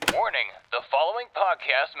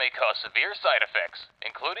podcast may cause severe side effects,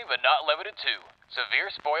 including but not limited to severe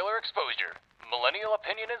spoiler exposure, millennial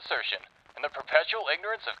opinion insertion, and the perpetual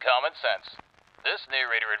ignorance of common sense. This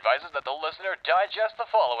narrator advises that the listener digest the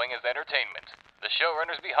following as entertainment. The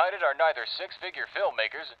showrunners behind it are neither six-figure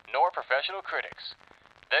filmmakers nor professional critics.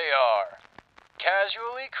 They are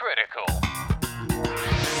casually critical.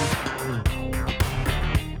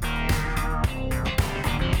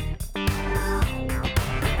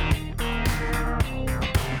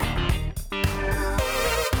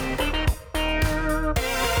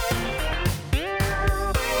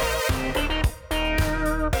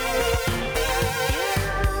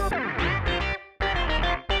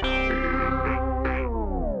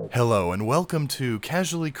 Hello and welcome to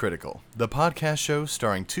Casually Critical, the podcast show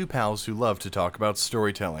starring two pals who love to talk about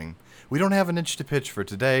storytelling. We don't have an inch to pitch for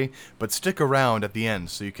today, but stick around at the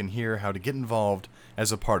end so you can hear how to get involved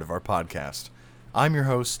as a part of our podcast. I'm your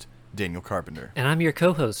host, Daniel Carpenter. And I'm your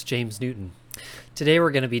co-host, James Newton. Today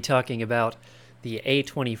we're going to be talking about the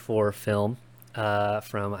A24 film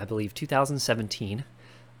from, I believe, 2017.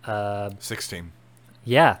 16.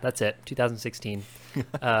 Yeah, that's it, 2016.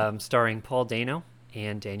 Starring Paul Dano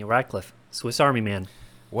and Daniel Radcliffe, Swiss Army Man.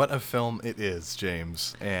 What a film it is,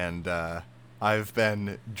 James. And I've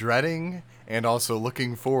been dreading and also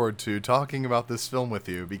looking forward to talking about this film with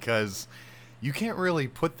you because you can't really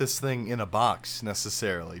put this thing in a box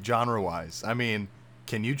necessarily, genre-wise. I mean,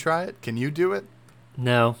 can you try it? Can you do it?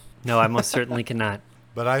 No, I most certainly cannot.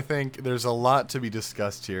 But I think there's a lot to be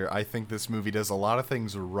discussed here. I think this movie does a lot of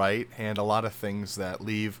things right and a lot of things that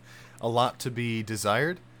leave a lot to be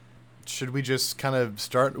desired. Should we just kind of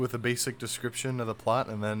start with a basic description of the plot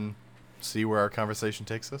and then see where our conversation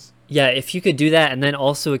takes us? Yeah, if you could do that and then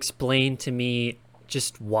also explain to me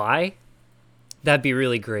just why, that'd be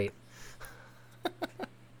really great.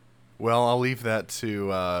 Well, I'll leave that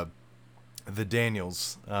to the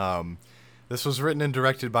Daniels. This was written and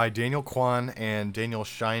directed by Daniel Kwan and Daniel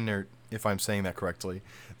Scheinert, if I'm saying that correctly.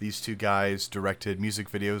 These two guys directed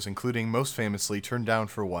music videos, including most famously Turned Down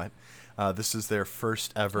for What? This is their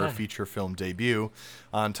first ever feature film debut.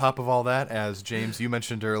 On top of all that, as James, you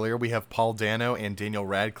mentioned earlier, we have Paul Dano and Daniel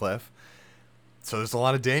Radcliffe. So there's a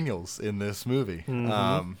lot of Daniels in this movie.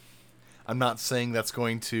 Mm-hmm. I'm not saying that's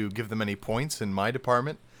going to give them any points in my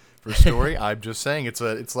department for story. I'm just saying it's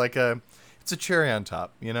a cherry on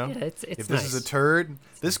top, you know? Yeah, it's if this nice. is a turd,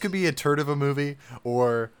 this could be a turd of a movie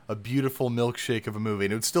or a beautiful milkshake of a movie,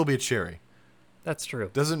 and it would still be a cherry. That's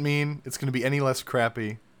true. Doesn't mean it's going to be any less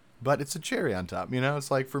crappy, but it's a cherry on top, you know?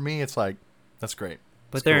 It's like, for me, it's like, that's great.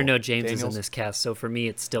 But It's there are cool. no Jameses Daniels? in this cast, so for me,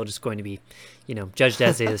 it's still just going to be, judged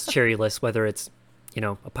as is cherryless, whether it's,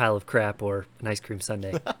 a pile of crap or an ice cream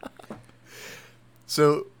sundae.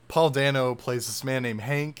 So Paul Dano plays this man named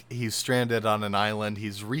Hank. He's stranded on an island.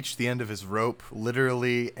 He's reached the end of his rope,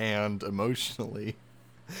 literally and emotionally.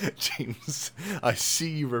 James, I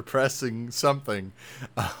see you repressing something.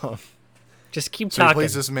 Just keep So talking.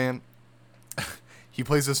 He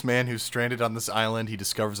plays this man who's stranded on this island. He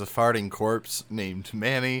discovers a farting corpse named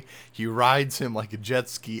Manny. He rides him like a jet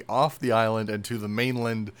ski off the island and to the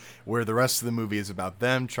mainland, where the rest of the movie is about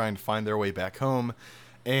them trying to find their way back home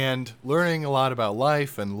and learning a lot about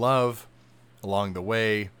life and love along the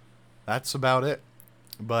way. That's about it.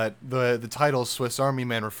 But the title Swiss Army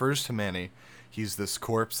Man refers to Manny. He's this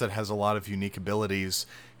corpse that has a lot of unique abilities.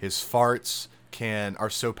 His farts are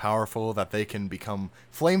so powerful that they can become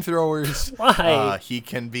flamethrowers. Why? He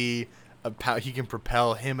can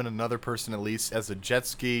propel him and another person at least as a jet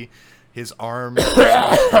ski. His arms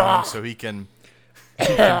are so strong, so he can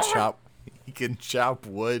chop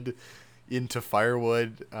wood into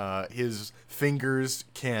firewood. His fingers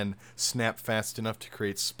can snap fast enough to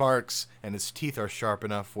create sparks, and his teeth are sharp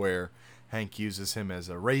enough where Hank uses him as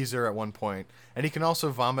a razor at one point. And he can also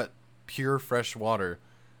vomit pure fresh water,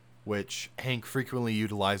 which Hank frequently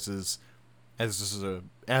utilizes as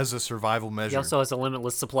a survival measure. He also has a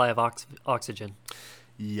limitless supply of oxygen.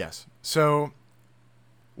 Yes. So,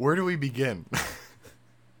 where do we begin?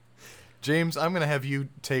 James, I'm going to have you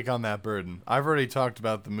take on that burden. I've already talked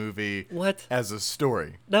about the movie as a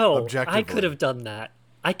story. No, objectively. I could have done that.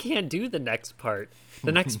 I can't do the next part.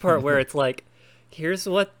 The next part where it's like, here's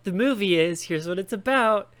what the movie is, here's what it's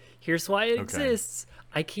about, here's why it exists.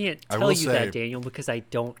 I can't tell you that, Daniel, because I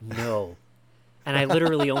don't know. And I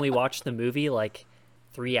literally only watched the movie like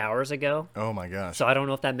 3 hours ago. Oh my gosh. So I don't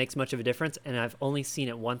know if that makes much of a difference, and I've only seen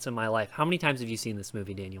it once in my life. How many times have you seen this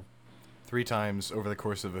movie, Daniel? 3 times over the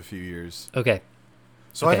course of a few years. Okay.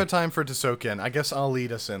 So I've had time for it to soak in. I guess I'll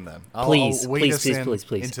lead us in then. Please.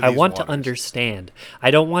 I want to understand.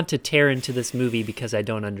 I don't want to tear into this movie because I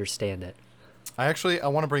don't understand it. I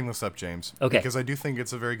want to bring this up, James. Okay. Because I do think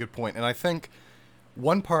it's a very good point. And I think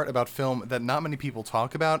one part about film that not many people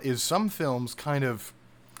talk about is some films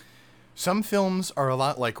are a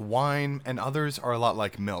lot like wine and others are a lot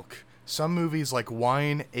like milk. Some movies like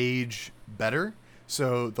wine age better,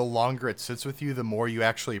 so the longer it sits with you, the more you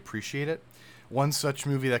actually appreciate it. One such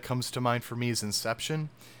movie that comes to mind for me is Inception.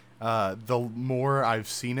 The more I've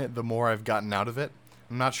seen it, the more I've gotten out of it.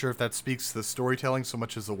 I'm not sure if that speaks to the storytelling so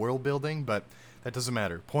much as the world building, but that doesn't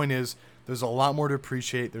matter. Point is, there's a lot more to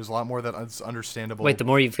appreciate. There's a lot more that's understandable. Wait, the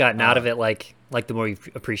more you've gotten out of it, like the more you've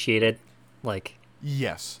appreciated, like.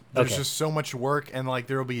 Yes, there's just so much work, and like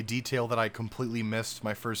there will be a detail that I completely missed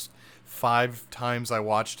my first 5 times I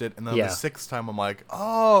watched it, and then the 6th time I'm like,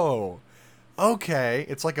 oh, okay.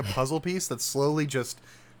 It's like a puzzle piece that slowly just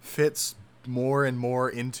fits more and more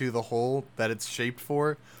into the hole that it's shaped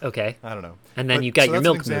for. Okay. I don't know. And then you got your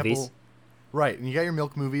milk movies. Right, and you got your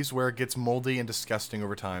milk movies where it gets moldy and disgusting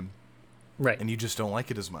over time. Right. And you just don't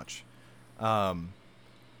like it as much.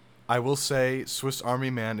 I will say Swiss Army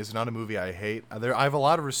Man is not a movie I hate. I have a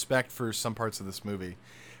lot of respect for some parts of this movie,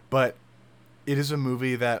 but it is a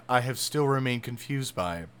movie that I have still remained confused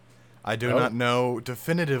by. I do not know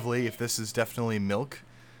definitively if this is definitely milk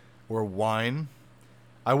or wine.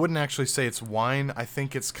 I wouldn't actually say it's wine. I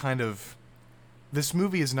think it's kind of... This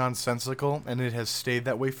movie is nonsensical, and it has stayed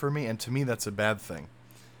that way for me, and to me that's a bad thing.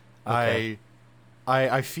 Okay.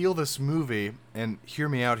 I feel this movie, and hear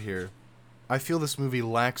me out here, I feel this movie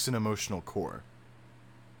lacks an emotional core.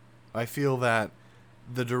 I feel that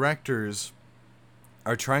the directors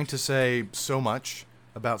are trying to say so much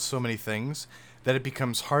about so many things that it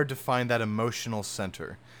becomes hard to find that emotional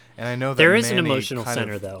center. And I know that there is an emotional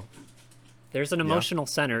center, though. There's an Yeah. emotional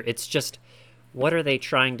center. It's just, what are they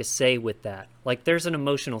trying to say with that? Like, there's an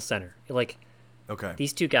emotional center. Like, Okay.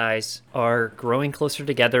 these two guys are growing closer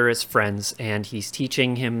together as friends, and he's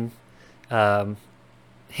teaching him...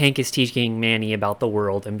 Hank is teaching Manny about the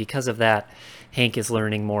world, and because of that, Hank is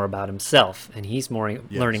learning more about himself, and he's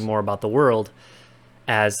learning more about the world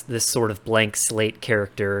as this sort of blank slate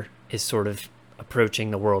character is sort of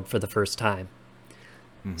approaching the world for the first time.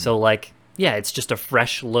 Mm-hmm. So, like, yeah, it's just a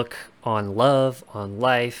fresh look on love, on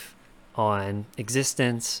life, on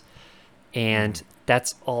existence, and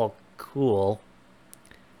that's all cool.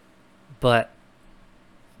 But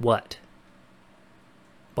what?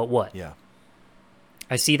 But what? Yeah.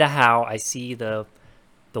 I see the how, I see the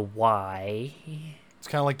why. It's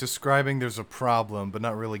kind of like describing there's a problem, but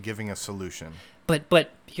not really giving a solution.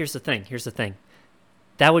 But here's the thing.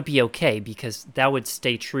 That would be okay, because that would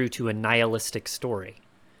stay true to a nihilistic story.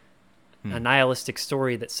 A nihilistic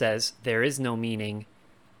story that says, there is no meaning,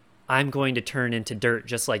 I'm going to turn into dirt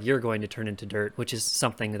just like you're going to turn into dirt, which is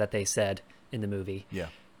something that they said in the movie. Yeah.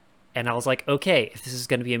 And I was like, okay, if this is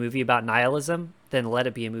going to be a movie about nihilism, then let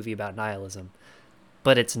it be a movie about nihilism.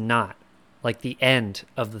 But it's not. Like, the end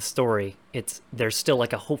of the story, there's still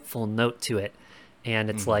like a hopeful note to it, and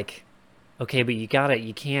it's like, okay, but you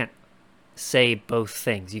can't say both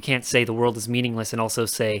things. You can't say the world is meaningless and also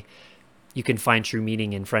say you can find true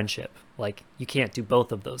meaning in friendship. Like, you can't do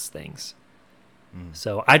both of those things.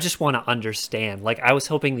 So I just want to understand. Like, I was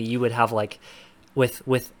hoping that you would have, like, with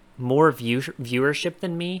more viewership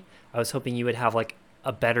than me, I was hoping you would have like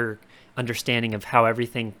a better understanding of how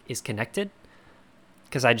everything is connected.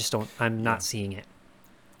 Because I'm not seeing it.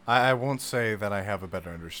 I won't say that I have a better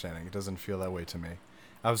understanding. It doesn't feel that way to me.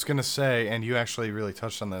 I was going to say, and you actually really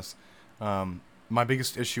touched on this, my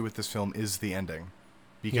biggest issue with this film is the ending.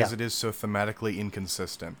 Because it is so thematically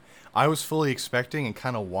inconsistent. I was fully expecting and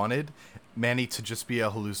kind of wanted Manny to just be a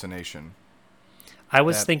hallucination. I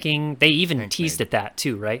was thinking, they even Hank teased at that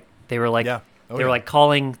too, right? They were like, they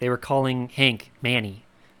were calling Hank Manny,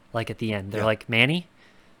 like at the end. They're like, Manny?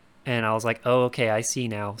 And I was like, oh, okay, I see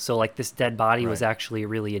now. So, like, this dead body was actually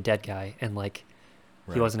really a dead guy. And, like,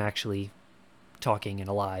 he wasn't actually talking and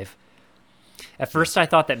alive. At first, I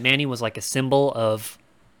thought that Manny was, like, a symbol of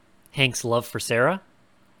Hank's love for Sarah.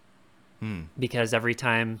 Because every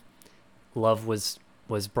time love was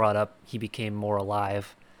brought up, he became more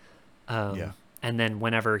alive. And then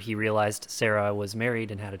whenever he realized Sarah was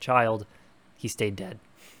married and had a child, he stayed dead.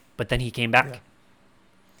 But then he came back. Yeah.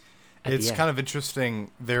 It's kind of interesting,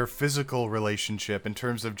 their physical relationship in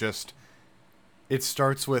terms of just, it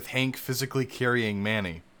starts with Hank physically carrying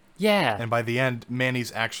Manny. Yeah. And by the end,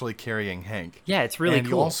 Manny's actually carrying Hank. Yeah, it's really cool. And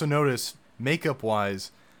you also notice,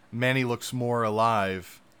 makeup-wise, Manny looks more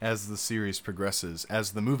alive as the series progresses,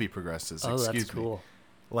 as the movie progresses. Oh, that's cool.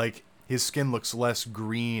 Like, his skin looks less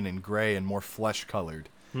green and gray and more flesh-colored.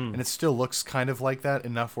 And it still looks kind of like that,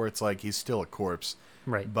 enough where it's like he's still a corpse.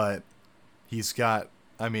 Right. But he's got...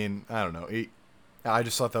 I mean, I don't know. I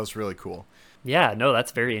just thought that was really cool. Yeah, no,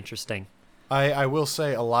 that's very interesting. I will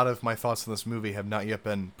say a lot of my thoughts on this movie have not yet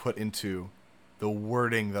been put into the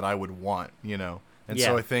wording that I would want, you know? And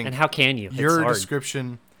so I think... And how can you? Your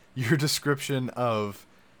description of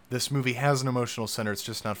this movie has an emotional center, it's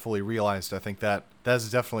just not fully realized. I think that's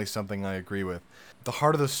definitely something I agree with. The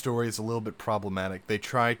heart of the story is a little bit problematic. They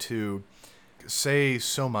try to say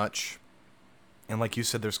so much, and like you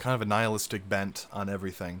said, there's kind of a nihilistic bent on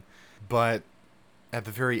everything. But at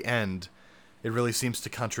the very end, it really seems to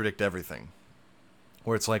contradict everything.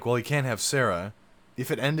 Where it's like, well, he can't have Sarah. If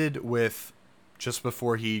it ended with just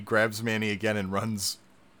before he grabs Manny again and runs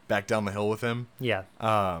back down the hill with him,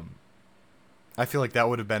 I feel like that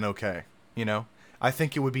would have been okay, you know? I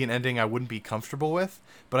think it would be an ending I wouldn't be comfortable with,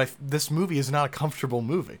 but this movie is not a comfortable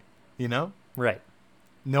movie, you know? Right.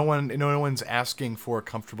 No one's asking for a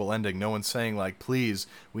comfortable ending. No one's saying, like, please,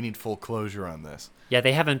 we need full closure on this. Yeah,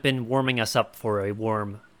 they haven't been warming us up for a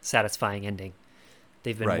warm, satisfying ending.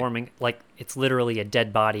 They've been warming, like, it's literally a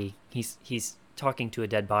dead body. He's talking to a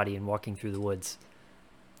dead body and walking through the woods.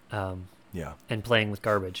 And playing with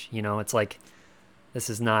garbage. You know, it's like, this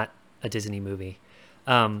is not a Disney movie.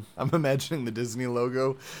 I'm imagining the Disney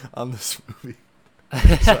logo on this movie.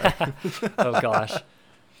 Oh, gosh.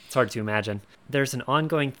 It's hard to imagine. There's an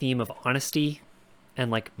ongoing theme of honesty and,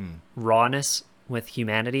 like, rawness with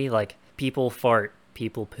humanity. Like, people fart,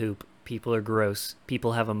 people poop, people are gross,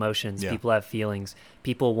 people have emotions, people have feelings,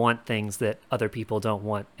 people want things that other people don't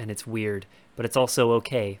want, and it's weird, but it's also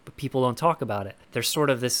okay, but people don't talk about it. There's sort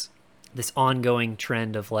of this ongoing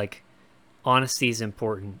trend of, like, honesty is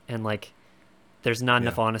important, and, like, there's not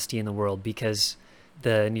enough honesty in the world, because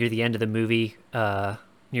near the end of the movie,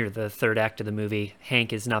 near the third act of the movie,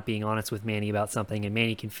 Hank is not being honest with Manny about something, and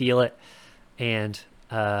Manny can feel it, and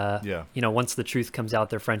you know, once the truth comes out,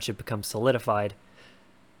 their friendship becomes solidified.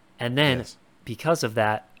 And then, because of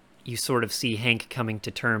that, you sort of see Hank coming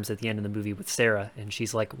to terms at the end of the movie with Sarah, and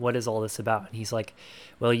she's like, what is all this about? And he's like,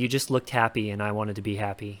 well, you just looked happy, and I wanted to be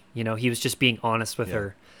happy. You know, he was just being honest with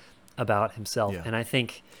her about himself. And I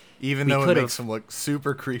think... Even though it makes him look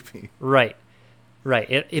super creepy. Right.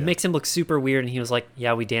 It makes him look super weird, and he was like,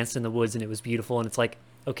 yeah, we danced in the woods, and it was beautiful, and it's like,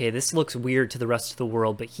 okay, this looks weird to the rest of the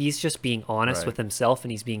world, but he's just being honest with himself,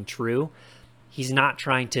 and he's being true. He's not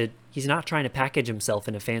trying to package himself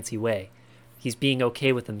in a fancy way. He's being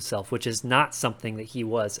okay with himself, which is not something that he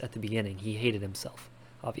was at the beginning. He hated himself,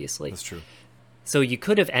 obviously. That's true. So you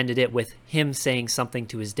could have ended it with him saying something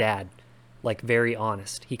to his dad, like, very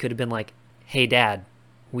honest. He could have been like, hey, Dad,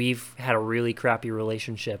 we've had a really crappy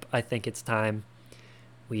relationship. I think it's time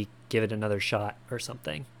we give it another shot or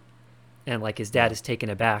something. And, like, his dad is taken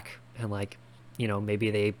aback, and, like, you know, maybe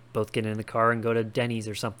they both get in the car and go to Denny's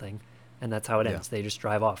or something. And that's how it ends. They just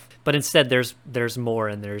drive off. But instead, there's more,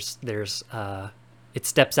 and there's it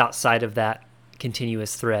steps outside of that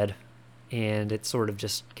continuous thread, and it sort of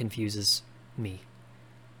just confuses me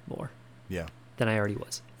more. Yeah. Than I already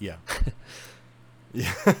was. Yeah.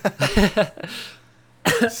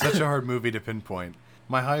 Such a hard movie to pinpoint.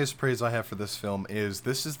 My highest praise I have for this film is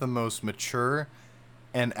this is the most mature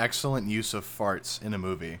and excellent use of farts in a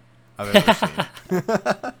movie I've ever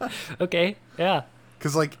seen. Okay. Yeah.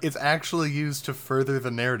 Because, like, it's actually used to further the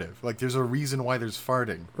narrative. Like, there's a reason why there's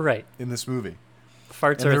farting in this movie.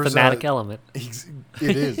 Farts are a thematic element. It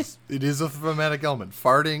is. It is a thematic element.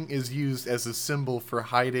 Farting is used as a symbol for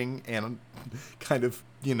hiding and kind of,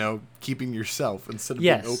 you know, keeping yourself instead of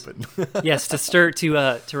being open. Yes,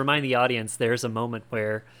 to remind the audience, there's a moment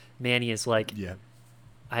where Manny is like,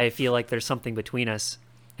 I feel like there's something between us.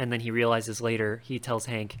 And then he realizes later, he tells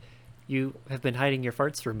Hank, you have been hiding your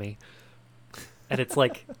farts from me. And it's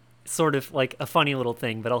like sort of like a funny little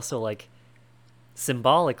thing, but also like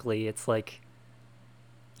symbolically, it's like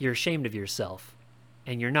you're ashamed of yourself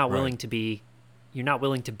and you're not willing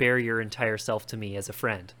to bare your entire self to me as a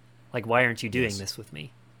friend. Like, why aren't you doing this with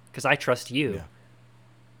me? Because I trust you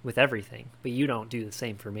with everything, but you don't do the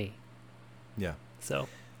same for me. Yeah. So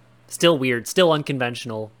still weird, still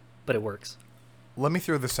unconventional, but it works. Let me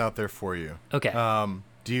throw this out there for you. Okay.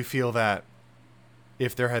 Do you feel that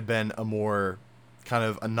if there had been a more kind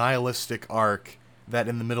of a nihilistic arc that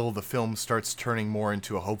in the middle of the film starts turning more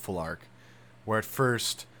into a hopeful arc, where at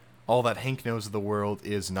first all that Hank knows of the world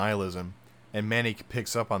is nihilism, and Manny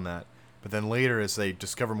picks up on that, but then later as they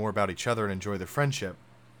discover more about each other and enjoy their friendship,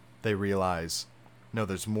 they realize, no,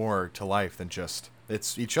 there's more to life than just,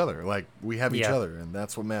 it's each other. Like, we have each other, and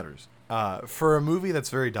that's what matters. For a movie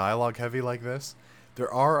that's very dialogue heavy like this,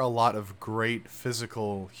 there are a lot of great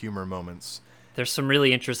physical humor moments. There's some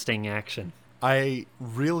really interesting action. I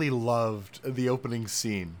really loved the opening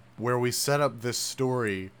scene where we set up this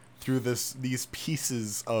story through these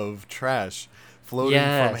pieces of trash floating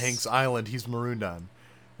from Hank's island he's marooned on.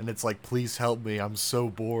 And it's like, please help me. I'm so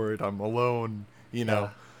bored. I'm alone, you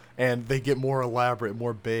know. And they get more elaborate,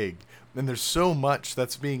 more big. And there's so much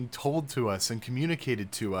that's being told to us and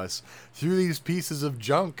communicated to us through these pieces of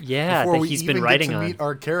junk before we he's even been writing get to on. meet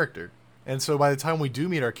our character. And so by the time we do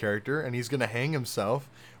meet our character and he's going to hang himself,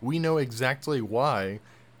 we know exactly why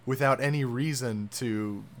without any reason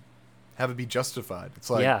to have it be justified. It's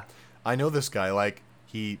like, I know this guy. Like,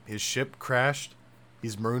 his ship crashed.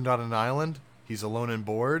 He's marooned on an island. He's alone and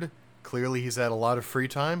bored. Clearly he's had a lot of free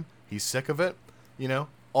time. He's sick of it. You know,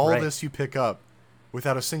 all this you pick up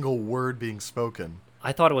without a single word being spoken.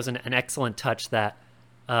 I thought it was an excellent touch that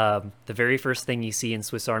the very first thing you see in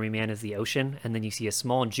Swiss Army Man is the ocean, and then you see a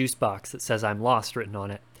small juice box that says "I'm lost" written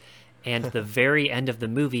on it. And the very end of the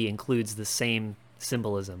movie includes the same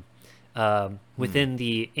symbolism. Within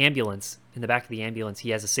the ambulance, in the back of the ambulance,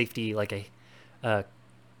 he has a safety, like a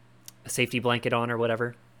safety blanket on or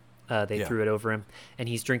whatever. They threw it over him, and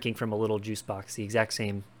he's drinking from a little juice box, the exact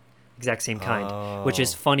same kind, which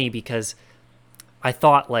is funny because I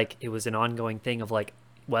thought like it was an ongoing thing of like,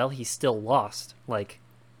 well, he's still lost. Like,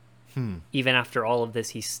 even after all of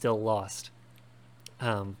this, he's still lost.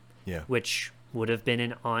 Which would have been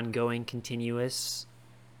an ongoing, continuous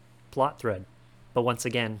plot thread. But once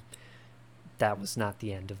again, that was not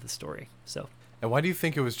the end of the story. So. And why do you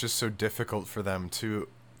think it was just so difficult for them to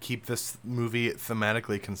keep this movie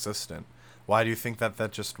thematically consistent? Why do you think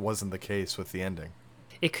that just wasn't the case with the ending?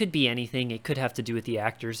 It could be anything. It could have to do with the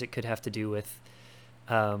actors. It could have to do with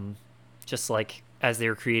just like as they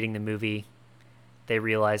were creating the movie, they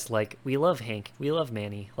realized like, we love Hank, we love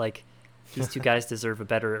Manny. Like, these two guys deserve a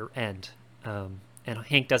better end. And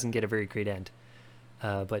Hank doesn't get a very great end.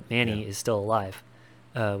 But Manny is still alive,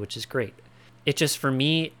 which is great. It just, for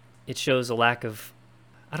me, it shows a lack of,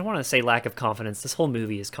 I don't want to say lack of confidence. This whole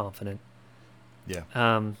movie is confident. Yeah.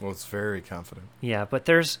 Well, it's very confident. Yeah, but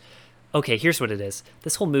there's, okay, here's what it is.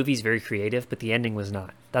 This whole movie is very creative, but the ending was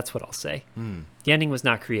not. That's what I'll say. The ending was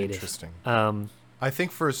not creative. Interesting. I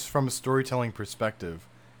think from a storytelling perspective,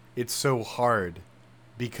 it's so hard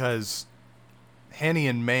because Hanny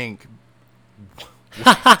and Mank...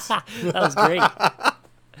 That was great.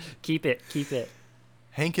 Keep it.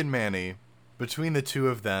 Hank and Manny, between the two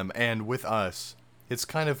of them and with us, it's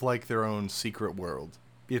kind of like their own secret world.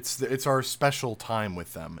 It's our special time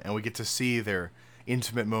with them, and we get to see their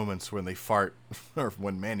intimate moments when they fart, or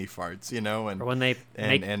when Manny farts, you know, and or when they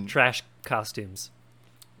make trash costumes.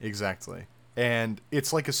 Exactly. And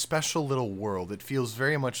it's like a special little world. It feels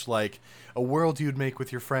very much like a world you'd make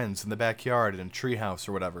with your friends in the backyard in a treehouse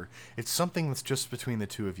or whatever. It's something that's just between the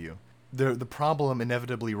two of you. The problem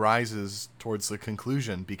inevitably rises towards the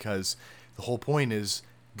conclusion because the whole point is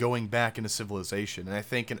going back into civilization. And I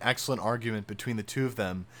think an excellent argument between the two of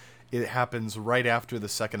them, it happens right after the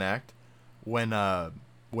second act when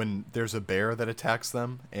there's a bear that attacks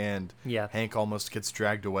them and Hank almost gets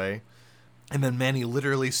dragged away. And then Manny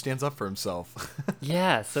literally stands up for himself.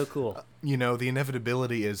 Yeah, so cool. You know, the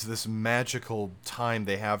inevitability is this magical time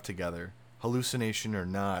they have together. Hallucination or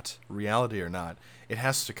not, reality or not, it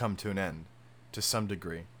has to come to an end to some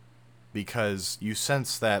degree. Because you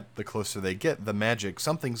sense that the closer they get, the magic,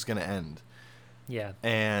 something's going to end. Yeah.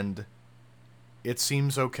 And it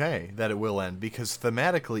seems okay that it will end. Because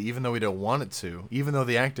thematically, even though we don't want it to, even though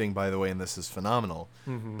the acting, by the way, in this is phenomenal,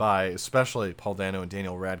 by especially Paul Dano and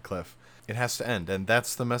Daniel Radcliffe, it has to end. And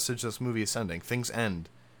that's the message this movie is sending. Things end,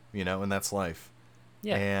 you know, and that's life.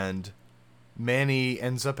 Yeah. And Manny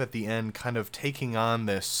ends up at the end kind of taking on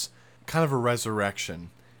this kind of a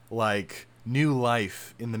resurrection, like new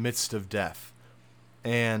life in the midst of death.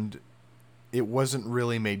 And it wasn't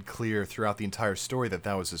really made clear throughout the entire story that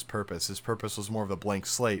was his purpose. His purpose was more of a blank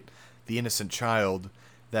slate, the innocent child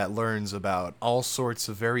that learns about all sorts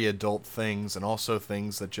of very adult things and also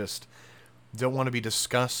things that just don't want to be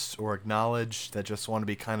discussed or acknowledged, that just want to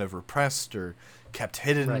be kind of repressed or kept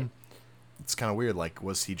hidden. Right. It's kind of weird. Like,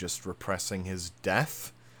 was he just repressing his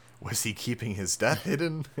death? Was he keeping his death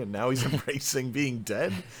hidden? And now he's embracing being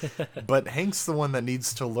dead? But Hank's the one that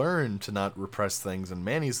needs to learn to not repress things, and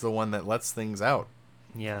Manny's the one that lets things out.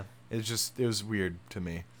 Yeah. It was weird to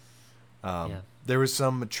me. There was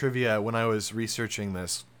some trivia when I was researching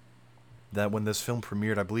this, that when this film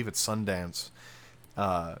premiered, I believe at Sundance,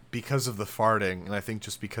 because of the farting, and I think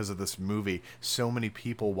just because of this movie, so many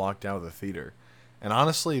people walked out of the theater. And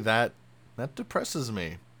honestly, that depresses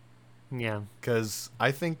me. Yeah. Because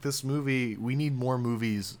I think this movie, we need more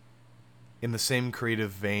movies in the same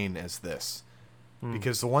creative vein as this.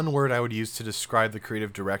 Because the one word I would use to describe the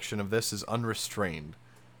creative direction of this is unrestrained.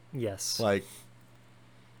 Yes. Like,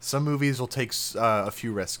 Some movies will take a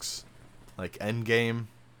few risks, like Endgame.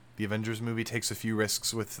 The Avengers movie takes a few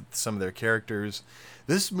risks with some of their characters.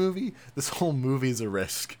 This whole movie is a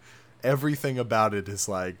risk. Everything about it is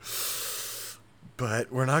like,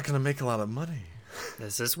 but we're not going to make a lot of money.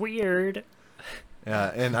 This is weird.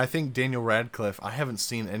 Yeah, and I think Daniel Radcliffe, I haven't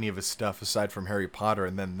seen any of his stuff aside from Harry Potter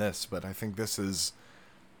and then this, but I think this is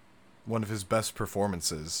one of his best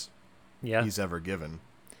performances he's ever given.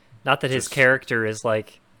 Not that his character is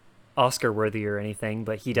like Oscar worthy or anything,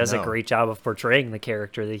 but he does a great job of portraying the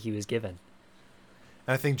character that he was given.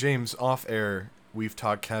 And I think, James, off air, we've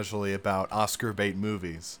talked casually about Oscar bait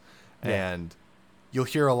movies, and you'll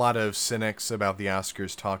hear a lot of cynics about the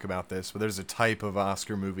Oscars talk about this, but there's a type of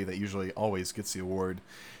Oscar movie that usually always gets the award.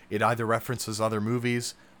 It either references other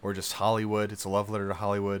movies or just Hollywood. It's a love letter to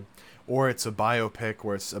Hollywood. Or it's a biopic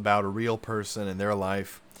where it's about a real person and their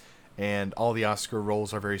life. And all the Oscar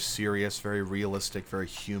roles are very serious, very realistic, very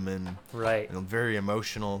human. Right. And very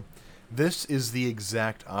emotional. This is the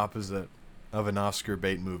exact opposite of an Oscar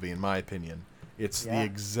bait movie, in my opinion. It's the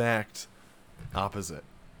exact opposite.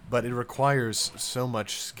 But it requires so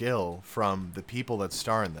much skill from the people that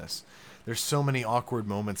star in this. There's so many awkward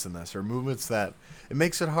moments in this, or moments that it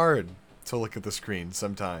makes it hard to look at the screen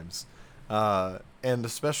sometimes. And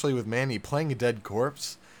especially with Manny playing a dead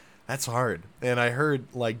corpse, that's hard. And I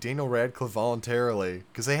heard like Daniel Radcliffe voluntarily,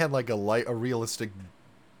 because they had like a realistic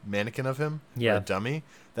mannequin of him, or a dummy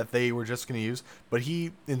that they were just going to use, but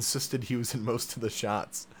he insisted he was in most of the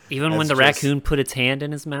shots. Even when the raccoon put its hand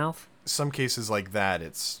in his mouth? Some cases like that,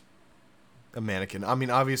 it's a mannequin. I mean,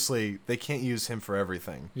 obviously, they can't use him for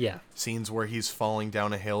everything. Yeah. Scenes where he's falling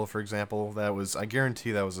down a hill, for example, I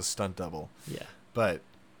guarantee that was a stunt double. Yeah. But,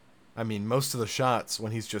 I mean, most of the shots,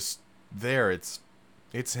 when he's just there, it's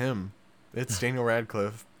him. It's Daniel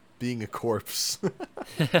Radcliffe being a corpse.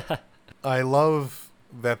 I love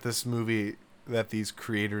that these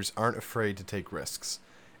creators aren't afraid to take risks.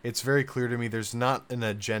 It's very clear to me there's not an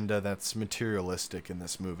agenda that's materialistic in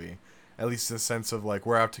this movie. At least in the sense of, like,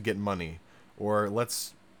 we're out to get money. Or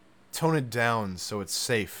let's tone it down so it's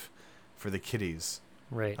safe for the kiddies.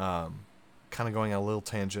 Right. Kind of going on a little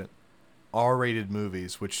tangent. R-rated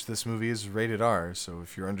movies, which this movie is rated R, so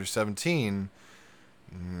if you're under 17,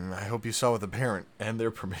 I hope you saw it with a parent and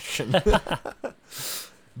their permission.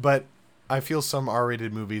 But I feel some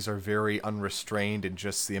R-rated movies are very unrestrained in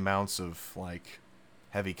just the amounts of, like,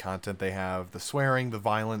 heavy content they have, the swearing, the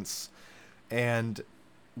violence, and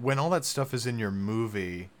when all that stuff is in your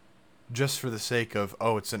movie, just for the sake of,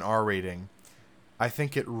 it's an R rating, I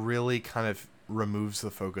think it really kind of removes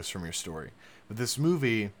the focus from your story. But this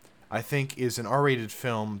movie, I think, is an R-rated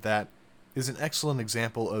film that is an excellent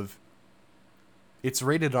example of, it's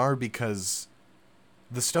rated R because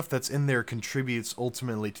the stuff that's in there contributes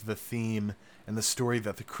ultimately to the theme and the story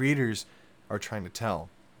that the creators are trying to tell.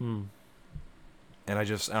 And I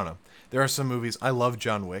don't know. There are some movies. I love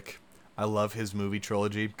John Wick. I love his movie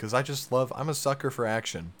trilogy because I'm a sucker for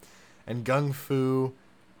action. And gung fu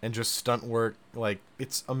and just stunt work, like,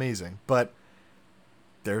 it's amazing. But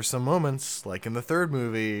there are some moments, like in the third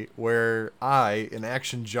movie, where an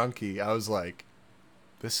action junkie, I was like,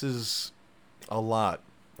 this is a lot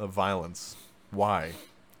of violence. Why?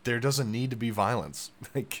 There doesn't need to be violence.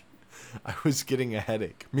 Like, I was getting a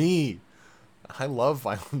headache. I love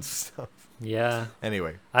violent stuff. Yeah.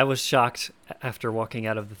 Anyway. I was shocked after walking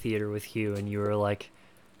out of the theater with you, and you were like,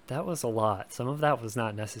 that was a lot. Some of that was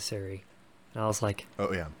not necessary. And I was like,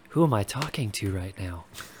 oh, yeah. Who am I talking to right now?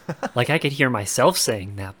 Like, I could hear myself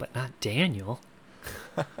saying that, but not Daniel.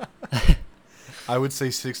 I would say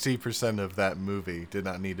 60% of that movie did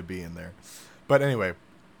not need to be in there. But anyway.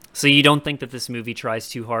 So you don't think that this movie tries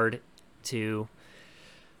too hard to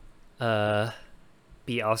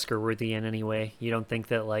be Oscar-worthy in any way? You don't think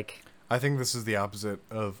that, like... I think this is the opposite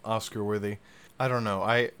of Oscar-worthy. I don't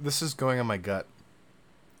know. This is going on my gut.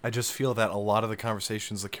 I just feel that a lot of the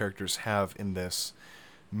conversations the characters have in this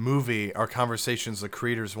movie are conversations the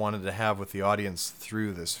creators wanted to have with the audience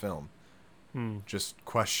through this film. Just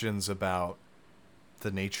questions about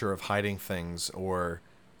the nature of hiding things or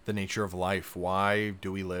the nature of life. Why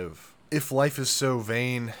do we live? If life is so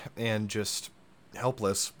vain and just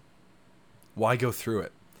helpless, why go through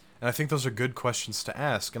it? And I think those are good questions to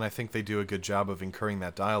ask, and I think they do a good job of incurring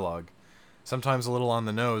that dialogue. Sometimes a little on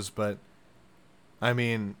the nose, but, I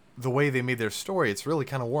mean, the way they made their story, it's really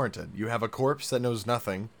kind of warranted. You have a corpse that knows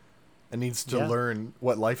nothing and needs to learn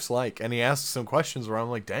what life's like, and he asks some questions where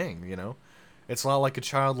I'm like, dang, It's not like a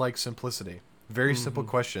childlike simplicity. Very simple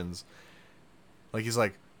questions. Like, he's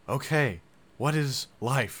like, okay, what is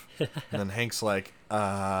life? And then Hank's like,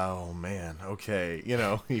 oh, man, okay,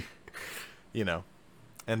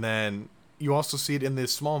 And then you also see it in the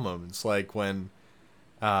small moments, like when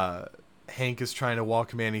Hank is trying to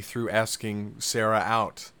walk Manny through asking Sarah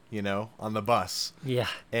out, on the bus. Yeah.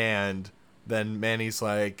 And then Manny's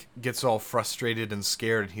like, gets all frustrated and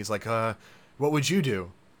scared, and he's like, what would you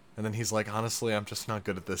do? And then he's like, honestly, I'm just not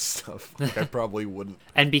good at this stuff. Like, I probably wouldn't.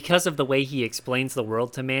 And because of the way he explains the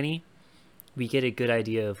world to Manny, we get a good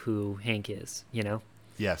idea of who Hank is,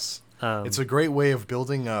 Yes. It's a great way of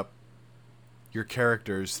building up your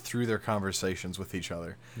characters through their conversations with each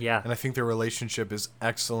other. Yeah. And I think their relationship is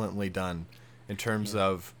excellently done in terms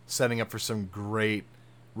of setting up for some great,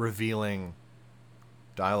 revealing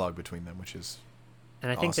dialogue between them, which is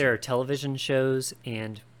And I think awesome. there are television shows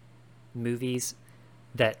and movies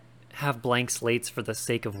that have blank slates for the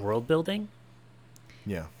sake of world building.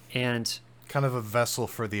 Yeah. And kind of a vessel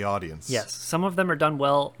for the audience. yes, some of them are done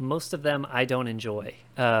well. Most of them I don't enjoy.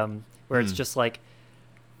 Where it's just like,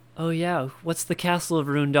 oh yeah, what's the castle of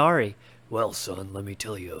Rundari? Well, son, let me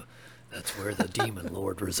tell you, that's where the demon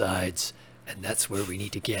lord resides, and that's where we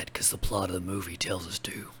need to get because the plot of the movie tells us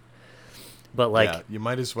to. But like, yeah, you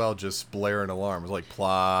might as well just blare an alarm. It's like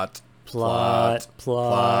plot.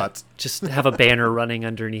 Just have a banner running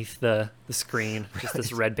underneath the screen. Right. Just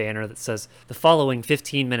this red banner that says, the following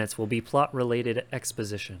 15 minutes will be plot-related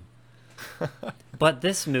exposition. But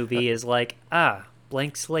this movie is like,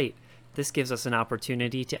 blank slate. This gives us an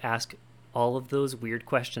opportunity to ask all of those weird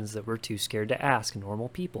questions that we're too scared to ask normal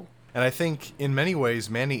people. And I think in many ways,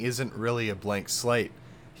 Manny isn't really a blank slate.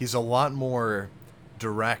 He's a lot more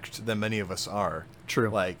direct than many of us are. True.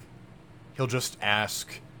 Like, he'll just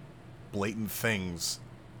ask blatant things.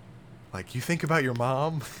 Like, you think about your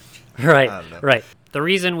mom? Right, I don't know. right. The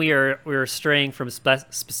reason we're straying from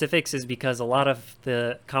specifics is because a lot of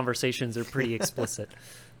the conversations are pretty explicit.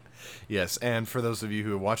 Yes, and for those of you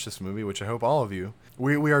who have watched this movie, which I hope all of you,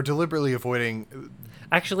 we are deliberately avoiding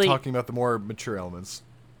talking about the more mature elements.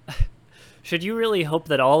 Should you really hope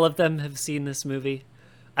that all of them have seen this movie?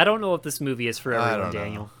 I don't know if this movie is for everyone,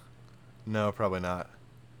 Daniel. No, probably not.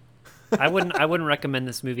 I wouldn't recommend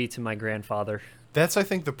this movie to my grandfather. That's, I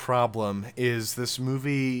think, the problem is this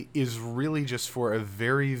movie is really just for a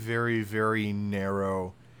very, very, very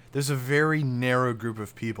narrow... There's a very narrow group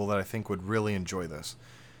of people that I think would really enjoy this.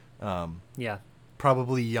 Yeah.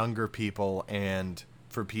 Probably younger people, and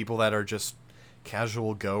for people that are just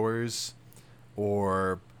casual goers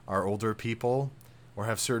or are older people or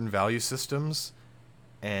have certain value systems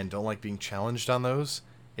and don't like being challenged on those,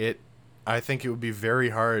 I think it would be very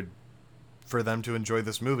hard for them to enjoy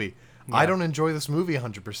this movie. Yeah. I don't enjoy this movie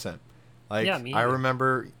 100%. Like, yeah, I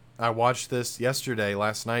remember I watched this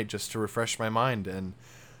last night, just to refresh my mind, and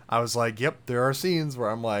I was like, yep, there are scenes where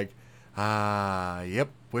I'm like, yep,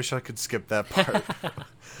 wish I could skip that part.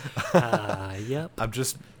 Yep. I'm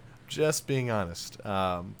just being honest.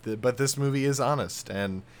 But this movie is honest,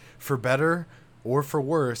 and for better or for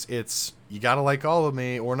worse, it's you gotta like all of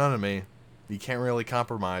me or none of me. You can't really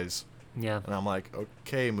compromise. Yeah. And I'm like,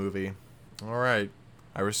 okay, movie, all right,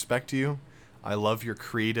 I respect you. I love your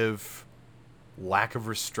creative lack of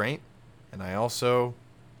restraint, and I also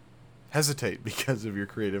hesitate because of your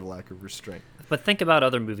creative lack of restraint. But think about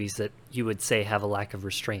other movies that you would say have a lack of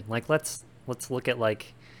restraint. Like let's look at,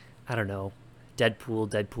 like, I don't know, Deadpool,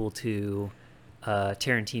 Deadpool 2,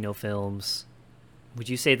 Tarantino films. Would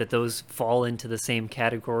you say that those fall into the same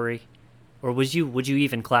category, or would you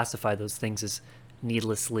even classify those things as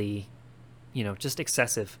needlessly, just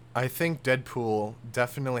excessive? I think Deadpool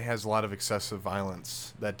definitely has a lot of excessive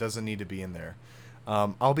violence that doesn't need to be in there.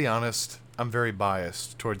 I'll be honest, I'm very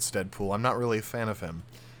biased towards Deadpool. I'm not really a fan of him.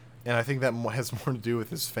 And I think that has more to do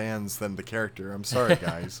with his fans than the character. I'm sorry,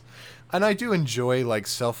 guys. And I do enjoy, like,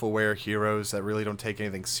 self-aware heroes that really don't take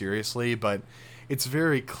anything seriously, but it's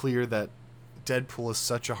very clear that Deadpool is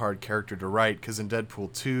such a hard character to write, because in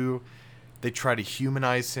Deadpool 2, they try to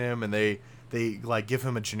humanize him, and they like give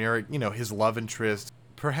him a generic, his love interest.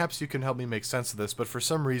 Perhaps you can help me make sense of this, but for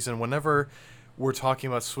some reason, whenever we're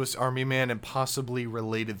talking about Swiss Army Man and possibly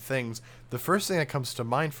related things, the first thing that comes to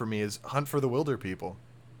mind for me is Hunt for the Wilder People.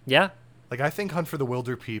 Yeah. Like, I think Hunt for the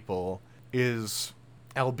Wilder People is,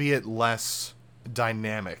 albeit less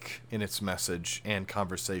dynamic in its message and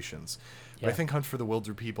conversations. Yeah. But I think Hunt for the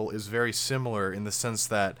Wilder People is very similar in the sense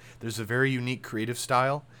that there's a very unique creative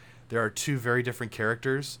style. There are two very different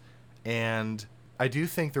characters, and I do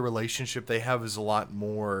think the relationship they have is a lot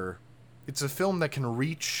more... It's a film that can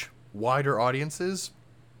reach wider audiences,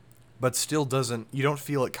 but still doesn't... You don't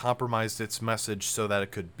feel it compromised its message so that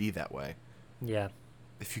it could be that way. Yeah.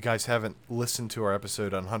 If you guys haven't listened to our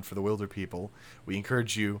episode on Hunt for the Wilder People, we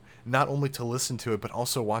encourage you not only to listen to it, but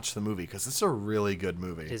also watch the movie, because it's a really good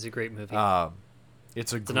movie. It is a great movie.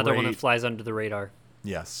 It's another one that flies under the radar.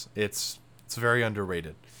 Yes, it's very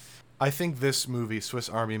underrated. I think this movie, Swiss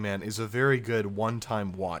Army Man, is a very good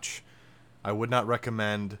one-time watch. I would not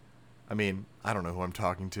recommend. I mean, I don't know who I'm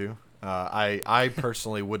talking to. I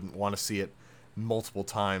personally wouldn't want to see it multiple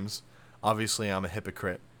times. Obviously, I'm a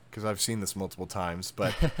hypocrite because I've seen this multiple times,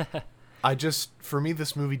 but for me,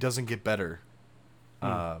 this movie doesn't get better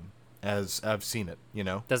as I've seen it, you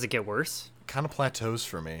know? Does it get worse? Kind of plateaus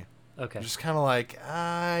for me. Okay. Just kind of like,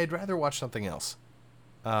 I'd rather watch something else.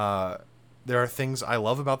 There are things I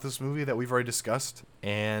love about this movie that we've already discussed,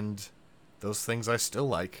 and those things I still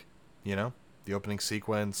like, you know? The opening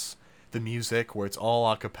sequence, the music where it's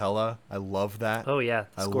all a cappella. I love that. Oh, yeah.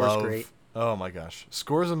 Score's great. Oh, my gosh.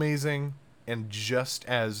 Score's amazing, and just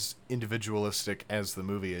as individualistic as the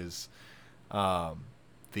movie is,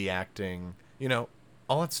 the acting, you know,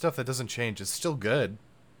 all that stuff that doesn't change is still good,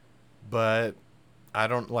 but I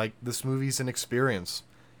don't like this movie's an experience.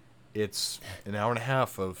 It's an hour and a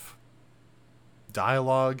half of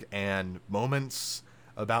dialogue and moments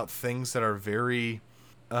about things that are very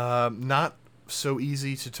not so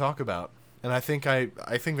easy to talk about. And I think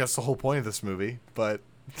that's the whole point of this movie, but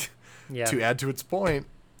to add to its point,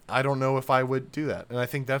 I don't know if I would do that. And I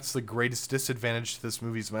think that's the greatest disadvantage to this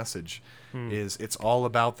movie's message is it's all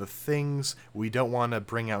about the things we don't want to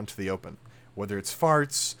bring out into the open, whether it's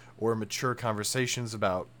farts or mature conversations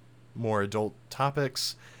about more adult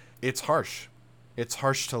topics. It's harsh. It's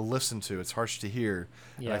harsh to listen to. It's harsh to hear.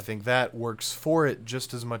 Yeah. And I think that works for it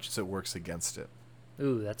just as much as it works against it.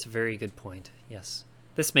 Ooh, that's a very good point. Yes.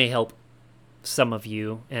 This may help some of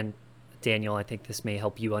you, and Daniel, I think this may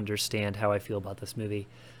help you understand how I feel about this movie.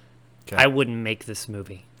 Okay. I wouldn't make this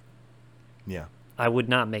movie. Yeah. I would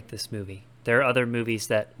not make this movie. There are other movies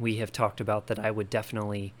that we have talked about that I would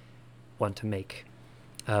definitely want to make.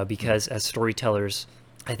 Because as storytellers,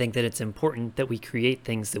 I think that it's important that we create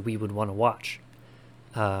things that we would want to watch.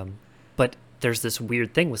 But there's this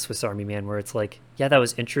weird thing with Swiss Army Man where it's like, yeah, that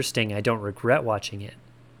was interesting. I don't regret watching it,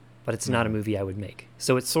 but it's not a movie I would make.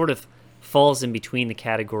 So it sort of falls in between the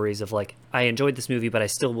categories of like, I enjoyed this movie, but I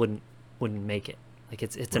still wouldn't make it. Like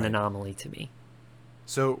it's an anomaly to me.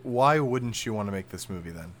 So why wouldn't you want to make this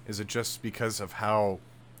movie then? Is it just because of how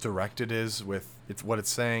direct it is with what it's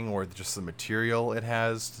saying, or just the material it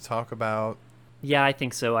has to talk about? Yeah, I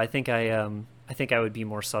think so. I think I would be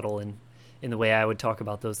more subtle in the way I would talk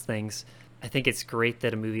about those things. I think it's great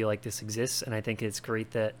that a movie like this exists, and I think it's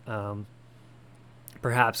great that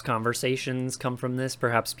perhaps conversations come from this.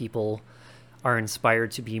 Perhaps people are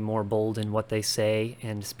inspired to be more bold in what they say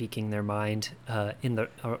and speaking their mind in the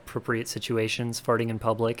appropriate situations, farting in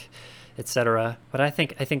public, etc. But I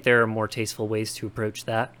think there are more tasteful ways to approach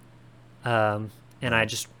that, and I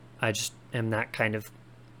just am that kind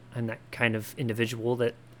of individual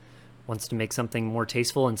that wants to make something more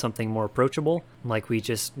tasteful and something more approachable. Like we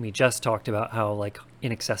just talked about how like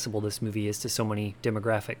inaccessible this movie is to so many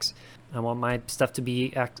demographics. I want my stuff to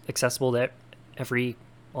be accessible to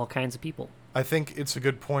all kinds of people. I think it's a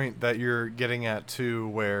good point that you're getting at too,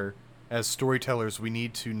 where as storytellers we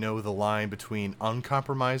need to know the line between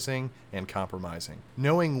uncompromising and compromising.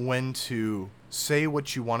 Knowing when to say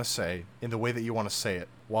what you want to say in the way that you want to say it,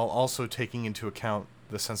 while also taking into account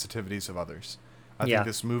the sensitivities of others. I think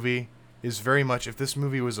this movie is very much, if this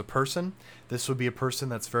movie was a person, this would be a person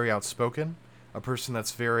that's very outspoken, a person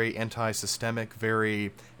that's very anti-systemic,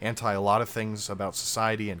 very anti a lot of things about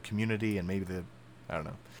society and community and maybe I don't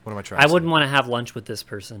know. What am I trying to say? I wouldn't want to have lunch with this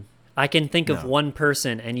person. I can think of one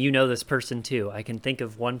person, and you know this person too. I can think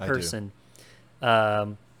of one person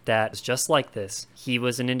that's just like this. He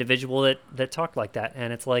was an individual that talked like that,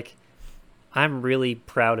 and it's like, I'm really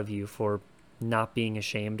proud of you for not being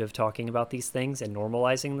ashamed of talking about these things and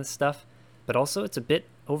normalizing this stuff. But also it's a bit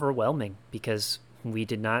overwhelming because we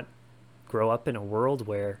did not grow up in a world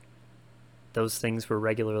where those things were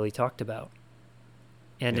regularly talked about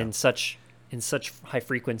and in such high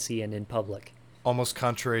frequency and in public. Almost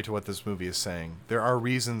contrary to what this movie is saying, there are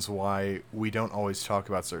reasons why we don't always talk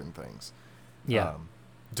about certain things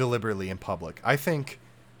deliberately in public. I think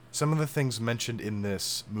some of the things mentioned in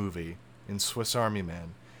this movie, in Swiss Army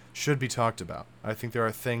Man, should be talked about. I think there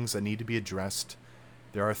are things that need to be addressed.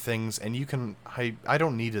 There are things, and I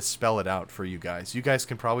don't need to spell it out for you guys. You guys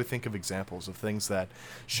can probably think of examples of things that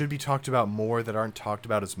should be talked about more that aren't talked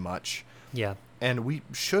about as much. Yeah. And we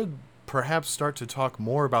should perhaps start to talk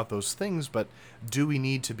more about those things, but do we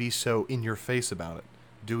need to be so in your face about it?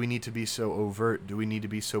 Do we need to be so overt? Do we need to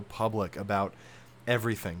be so public about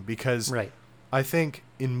everything? Because I think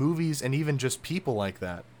in movies, and even just people like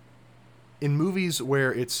that, in movies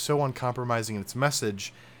where it's so uncompromising in its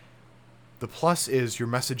message, The plus is your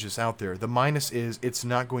message is out there. The minus is it's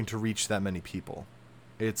not going to reach that many people.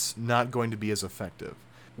 It's not going to be as effective.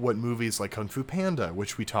 What movies like Kung Fu Panda,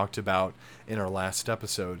 which we talked about in our last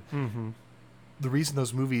episode, the reason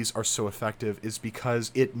those movies are so effective is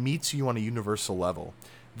because it meets you on a universal level.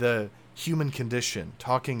 The human condition,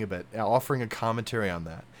 talking about, offering a commentary on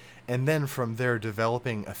that. And then from there,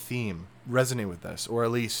 developing a theme, resonate with this, or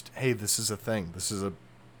at least, hey, this is a thing.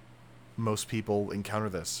 Most people encounter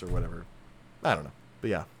this, or whatever. I don't know.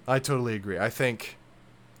 But yeah, I totally agree. I think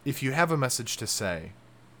if you have a message to say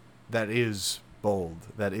that is bold,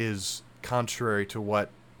 that is contrary to what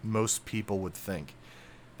most people would think,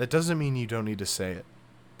 that doesn't mean you don't need to say it.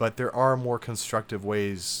 But there are more constructive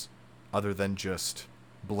ways other than just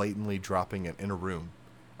blatantly dropping it in a room.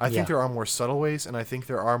 I think there are more subtle ways, and I think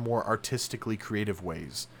there are more artistically creative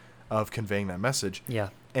ways of conveying that message. Yeah.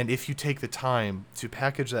 And if you take the time to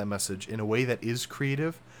package that message in a way that is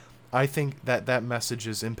creative, I think that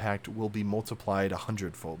message's impact will be multiplied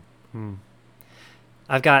 100-fold.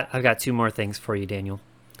 I've got two more things for you, Daniel.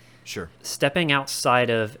 Sure. Stepping outside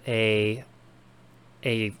of a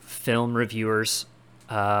film reviewer's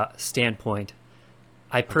standpoint,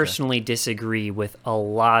 I personally disagree with a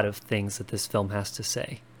lot of things that this film has to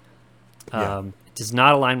say. It does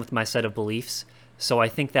not align with my set of beliefs, so I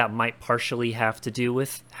think that might partially have to do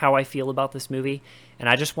with how I feel about this movie. And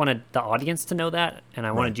I just wanted the audience to know that, and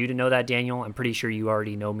I wanted you to know that, Daniel. I'm pretty sure you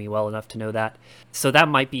already know me well enough to know that. So that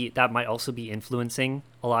might also be influencing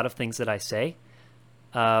a lot of things that I say.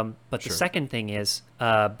 But the second thing is,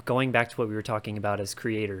 going back to what we were talking about as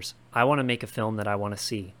creators, I want to make a film that I want to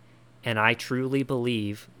see. And I truly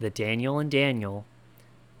believe that Daniel and Daniel,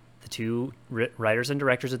 the two writers and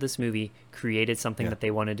directors of this movie, created something that they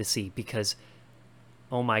wanted to see, because,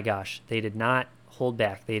 oh my gosh, they did not hold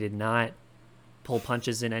back. They did not pull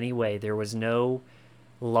punches in any way. There was no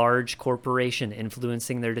large corporation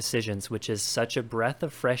influencing their decisions, which is such a breath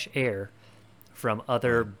of fresh air from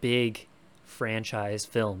other big franchise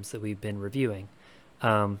films that we've been reviewing.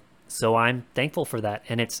 So I'm thankful for that.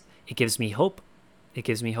 And it gives me hope. It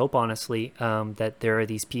gives me hope, honestly, that there are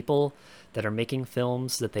these people that are making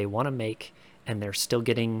films that they want to make, and they're still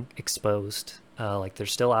getting exposed. Like, they're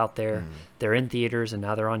still out there. They're in theaters, and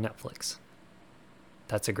now they're on Netflix.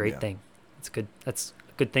 That's a great thing. It's good. That's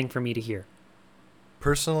a good thing for me to hear.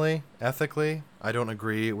 Personally, ethically, I don't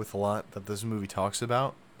agree with a lot that this movie talks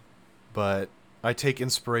about, but I take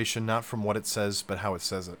inspiration not from what it says, but how it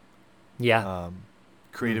says it. Yeah.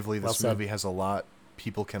 Creatively, this movie has a lot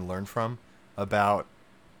people can learn from about,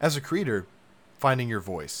 as a creator, finding your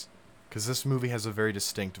voice, because this movie has a very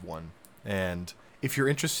distinct one. And if you're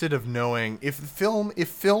interested of knowing if film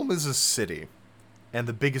is a city, and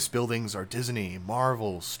the biggest buildings are Disney,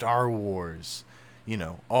 Marvel, Star Wars,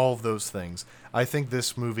 all of those things, I think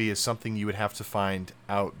this movie is something you would have to find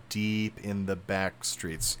out deep in the back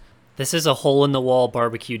streets. This is a hole-in-the-wall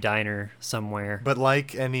barbecue diner somewhere. But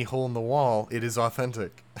like any hole in the wall, it is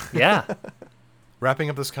authentic. Yeah. Wrapping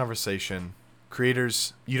up this conversation,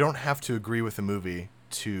 creators, you don't have to agree with the movie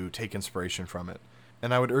to take inspiration from it.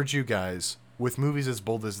 And I would urge you guys, with movies as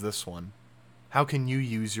bold as this one, how can you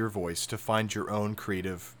use your voice to find your own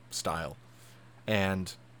creative style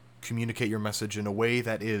and communicate your message in a way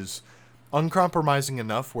that is uncompromising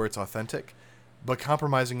enough where it's authentic, but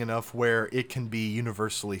compromising enough where it can be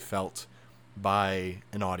universally felt by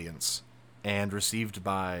an audience and received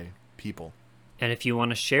by people? And if you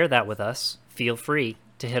want to share that with us, feel free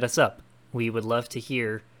to hit us up. We would love to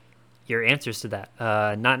hear your answers to that.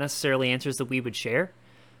 Not necessarily answers that we would share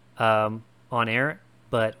on air,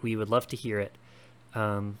 but we would love to hear it.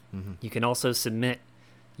 You can also submit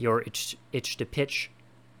your itch to pitch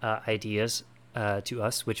ideas to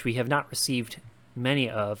us, which we have not received many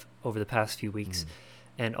of over the past few weeks,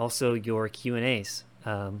 and also your Q&As.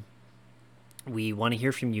 We want to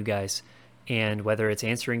hear from you guys, and whether it's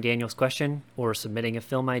answering Daniel's question or submitting a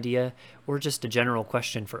film idea or just a general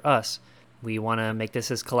question for us, we want to make this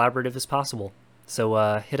as collaborative as possible.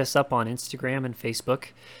 So hit us up on Instagram and Facebook.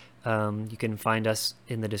 You can find us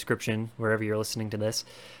in the description wherever you're listening to this.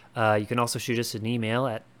 You can also shoot us an email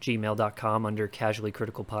at gmail.com under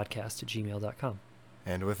casuallycriticalpodcast@gmail.com.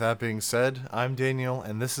 And with that being said, I'm Daniel,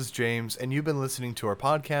 and this is James, and you've been listening to our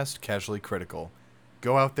podcast, Casually Critical.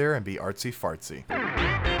 Go out there and be artsy-fartsy.